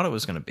than I thought it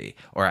was going to be.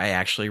 Or I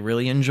actually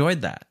really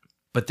enjoyed that.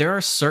 But there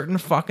are certain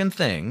fucking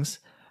things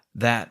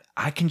that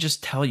I can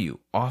just tell you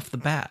off the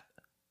bat,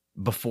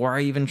 before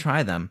I even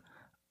try them,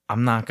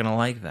 I'm not going to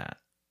like that.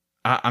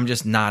 I'm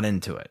just not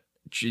into it.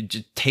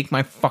 Just take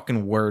my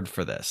fucking word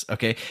for this,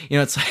 okay? You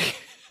know, it's like,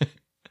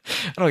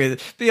 I don't get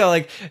it. But, you know,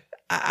 like,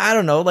 I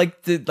don't know,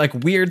 like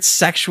weird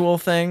sexual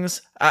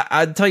things.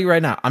 I'd tell you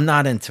right now, I'm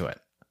not into it.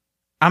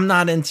 I'm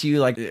not into you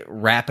like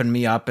wrapping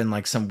me up in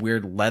like some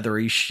weird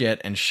leathery shit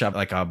and shove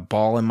like a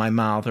ball in my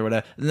mouth or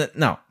whatever.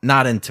 No,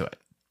 not into it.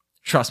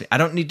 Trust me. I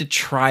don't need to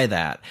try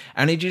that.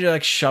 I need you to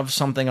like shove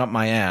something up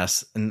my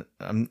ass. And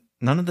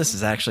none of this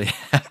has actually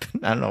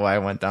happened. I don't know why I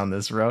went down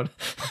this road.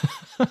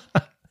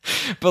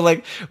 But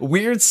like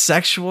weird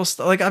sexual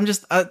stuff, like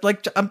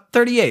I'm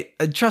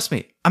 38. Trust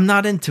me, I'm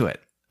not into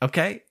it.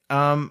 Okay.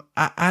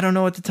 I don't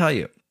know what to tell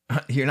you.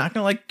 You're not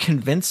gonna like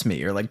convince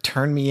me or like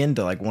turn me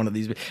into like one of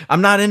these.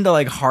 I'm not into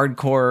like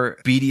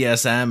hardcore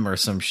BDSM or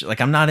some shit. Like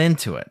I'm not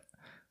into it.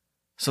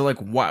 So like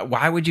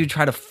why would you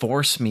try to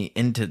force me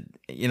into,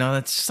 you know,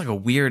 that's just like a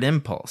weird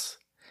impulse.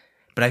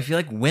 But I feel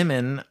like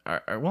women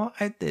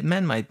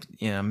men might,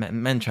 you know,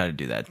 men try to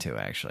do that too,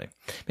 actually.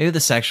 Maybe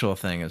the sexual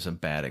thing is a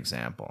bad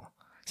example.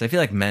 So I feel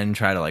like men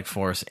try to like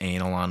force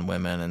anal on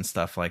women and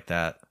stuff like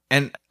that.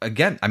 And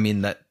again, I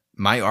mean that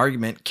my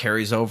argument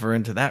carries over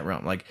into that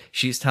realm. Like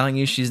she's telling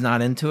you she's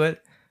not into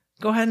it.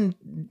 Go ahead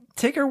and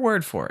take her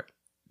word for it.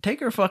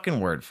 Take her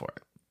fucking word for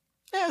it.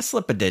 Yeah,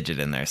 slip a digit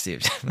in there. See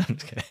if I'm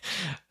just kidding.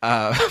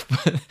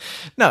 But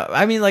no,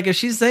 I mean, like if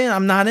she's saying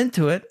I'm not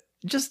into it,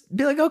 just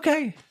be like,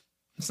 okay,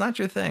 it's not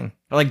your thing.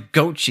 Or like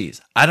goat cheese.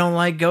 I don't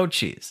like goat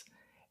cheese.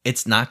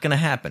 It's not going to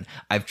happen.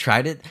 I've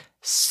tried it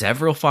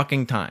several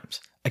fucking times.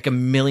 Like a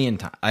million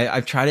times.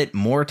 I've tried it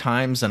more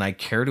times than I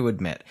care to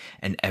admit.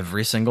 And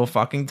every single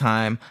fucking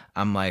time,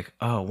 I'm like,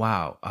 oh,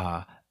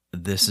 wow,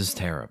 this is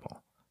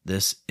terrible.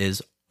 This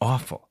is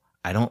awful.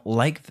 I don't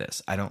like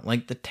this. I don't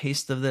like the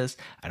taste of this.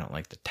 I don't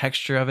like the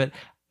texture of it.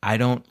 I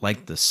don't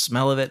like the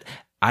smell of it.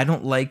 I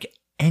don't like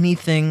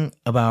anything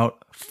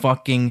about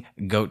fucking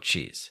goat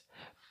cheese.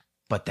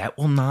 But that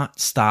will not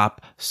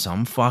stop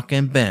some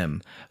fucking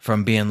bim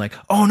from being like,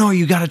 oh, no,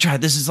 you got to try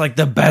it. This is like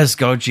the best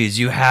goat cheese.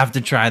 You have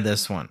to try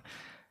this one.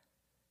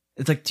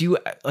 It's like, do you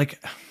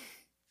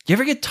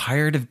ever get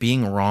tired of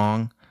being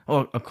wrong?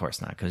 Well, of course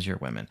not, because you're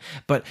women.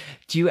 But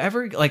do you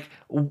ever like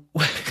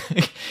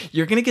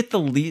you're gonna get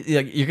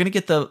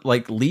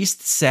the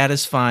least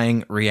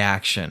satisfying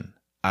reaction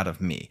out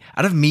of me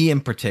in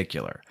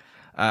particular.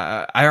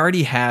 I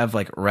already have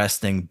like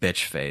resting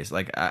bitch face.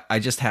 Like I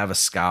just have a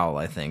scowl,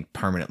 I think,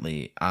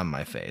 permanently on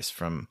my face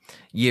from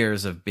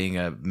years of being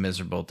a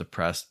miserable,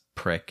 depressed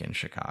prick in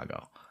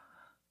Chicago.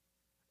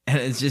 And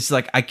it's just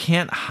like I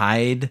can't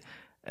hide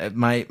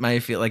my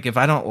feel. Like if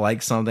I don't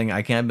like something,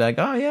 I can't be like,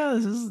 oh yeah,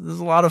 this is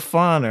a lot of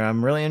fun, or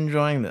I'm really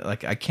enjoying it.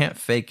 Like I can't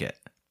fake it.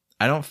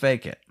 I don't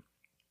fake it.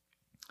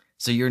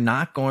 So you're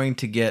not going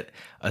to get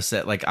a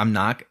set. Like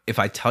if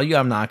I tell you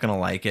I'm not going to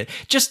like it,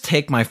 just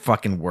take my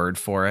fucking word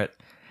for it.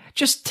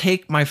 Just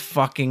take my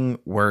fucking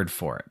word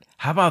for it.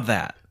 How about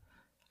that?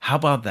 How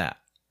about that?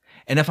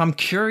 And if I'm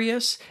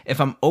curious, if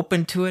I'm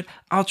open to it,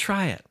 I'll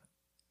try it.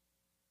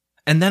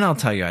 And then I'll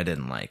tell you I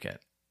didn't like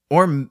it.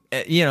 Or,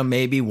 you know,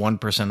 maybe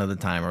 1% of the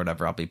time or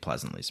whatever, I'll be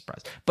pleasantly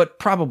surprised. But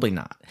probably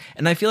not.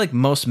 And I feel like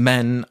most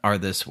men are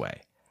this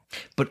way.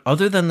 But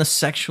other than the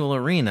sexual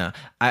arena,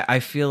 I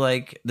feel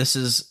like this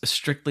is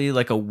strictly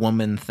like a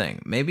woman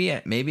thing. Maybe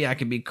I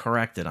could be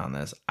corrected on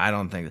this. I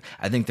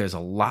think there's a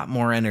lot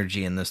more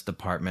energy in this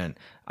department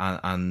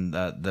on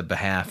the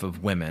behalf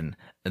of women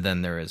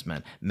than there is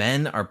men.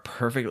 Men are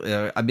perfectly.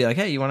 I'd be like,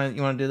 hey, you want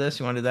to do this?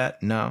 You want to do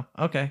that? No,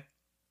 okay,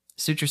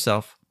 suit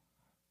yourself.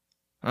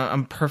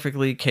 I'm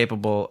perfectly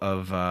capable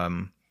of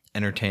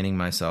entertaining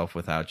myself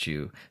without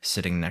you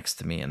sitting next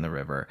to me in the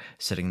river,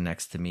 sitting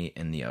next to me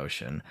in the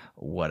ocean,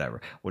 whatever.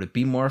 Would it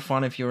be more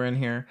fun if you were in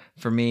here?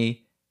 For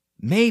me,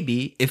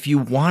 maybe if you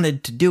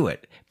wanted to do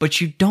it,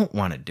 but you don't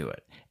want to do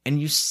it.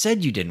 And you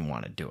said you didn't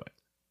want to do it.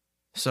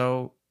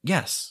 So,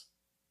 yes,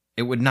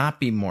 it would not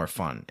be more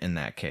fun in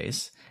that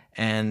case.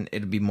 And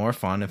it'd be more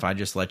fun if I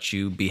just let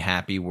you be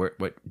happy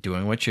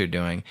doing what you're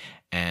doing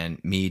and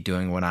me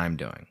doing what I'm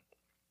doing.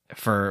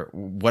 For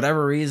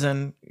whatever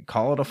reason,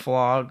 call it a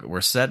flog,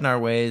 we're set in our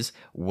ways,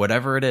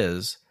 whatever it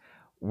is,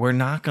 we're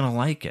not going to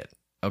like it,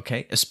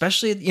 okay?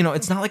 Especially, you know,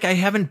 it's not like I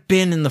haven't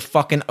been in the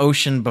fucking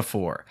ocean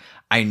before.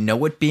 I know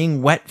what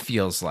being wet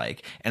feels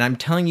like, and I'm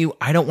telling you,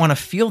 I don't want to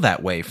feel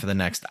that way for the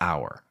next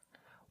hour.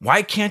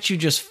 Why can't you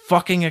just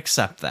fucking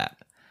accept that?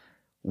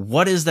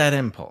 What is that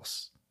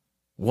impulse?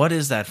 What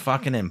is that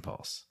fucking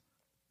impulse?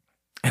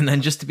 And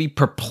then just to be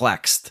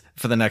perplexed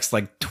for the next,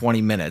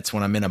 20 minutes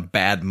when I'm in a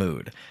bad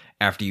mood.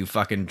 After you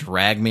fucking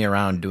drag me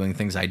around doing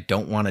things I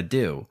don't want to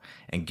do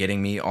and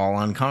getting me all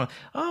uncomfortable.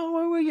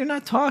 Oh, well, you're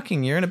not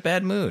talking. You're in a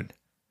bad mood.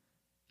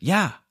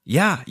 Yeah.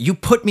 You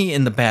put me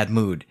in the bad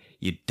mood,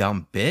 you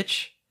dumb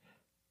bitch.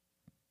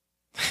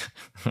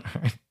 All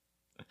right.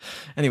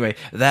 Anyway,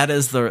 that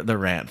is the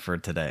rant for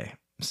today.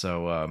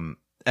 So,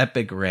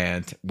 epic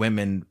rant,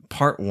 women,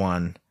 part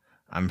 1.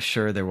 I'm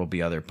sure there will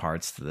be other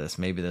parts to this.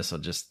 Maybe this will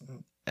just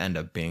end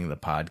up being the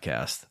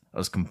podcast. I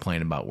was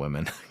complaining about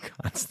women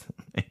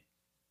constantly.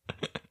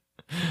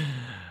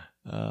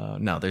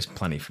 No, there's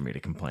plenty for me to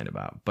complain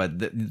about. But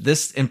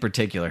this in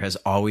particular has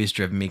always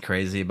driven me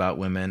crazy about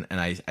women, and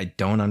I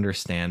don't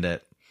understand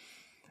it.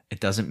 It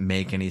doesn't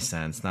make any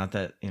sense. Not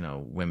that,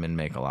 women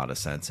make a lot of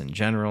sense in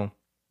general,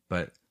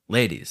 but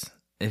ladies,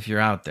 if you're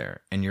out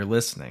there and you're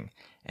listening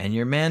and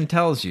your man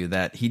tells you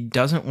that he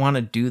doesn't want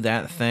to do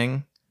that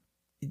thing,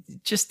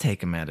 just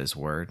take him at his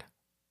word.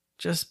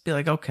 Just be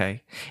like,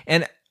 okay.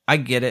 And I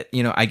get it.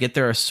 I get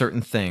there are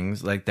certain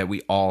things like that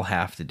we all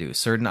have to do,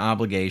 certain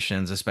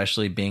obligations,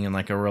 especially being in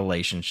like a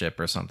relationship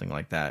or something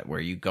like that, where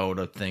you go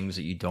to things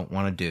that you don't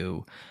want to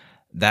do.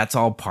 That's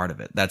all part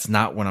of it. That's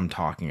not what I'm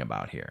talking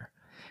about here.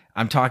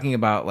 I'm talking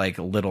about like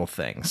little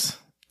things,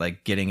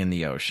 like getting in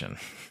the ocean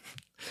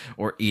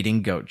or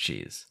eating goat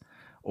cheese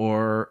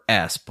or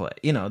ass play,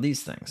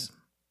 these things.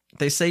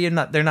 They say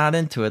they're not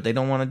into it. They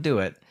don't want to do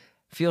it.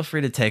 Feel free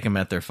to take them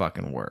at their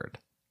fucking word.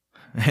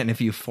 And if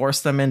you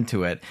force them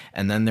into it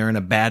and then they're in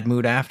a bad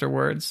mood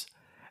afterwards,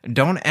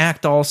 don't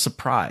act all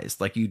surprised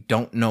like you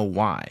don't know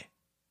why.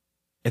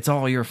 It's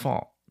all your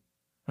fault.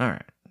 All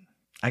right.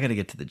 I got to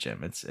get to the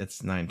gym. It's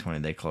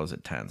 9:20. They close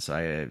at 10. So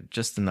I have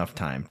just enough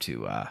time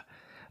to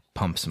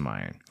pump some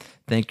iron.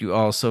 Thank you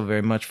all so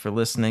very much for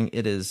listening.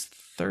 It is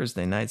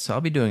Thursday night, so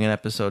I'll be doing an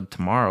episode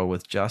tomorrow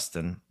with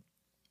Justin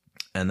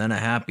and then a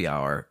happy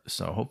hour.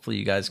 So hopefully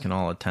you guys can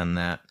all attend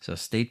that. So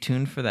stay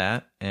tuned for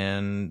that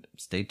and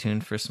stay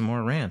tuned for some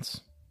more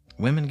rants.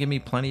 Women give me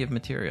plenty of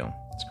material.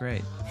 It's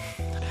great.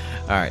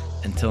 All right.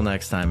 Until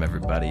next time,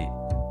 everybody,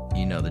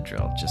 you know the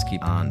drill. Just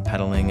keep on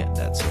peddling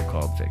that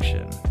so-called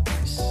fiction.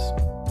 Peace.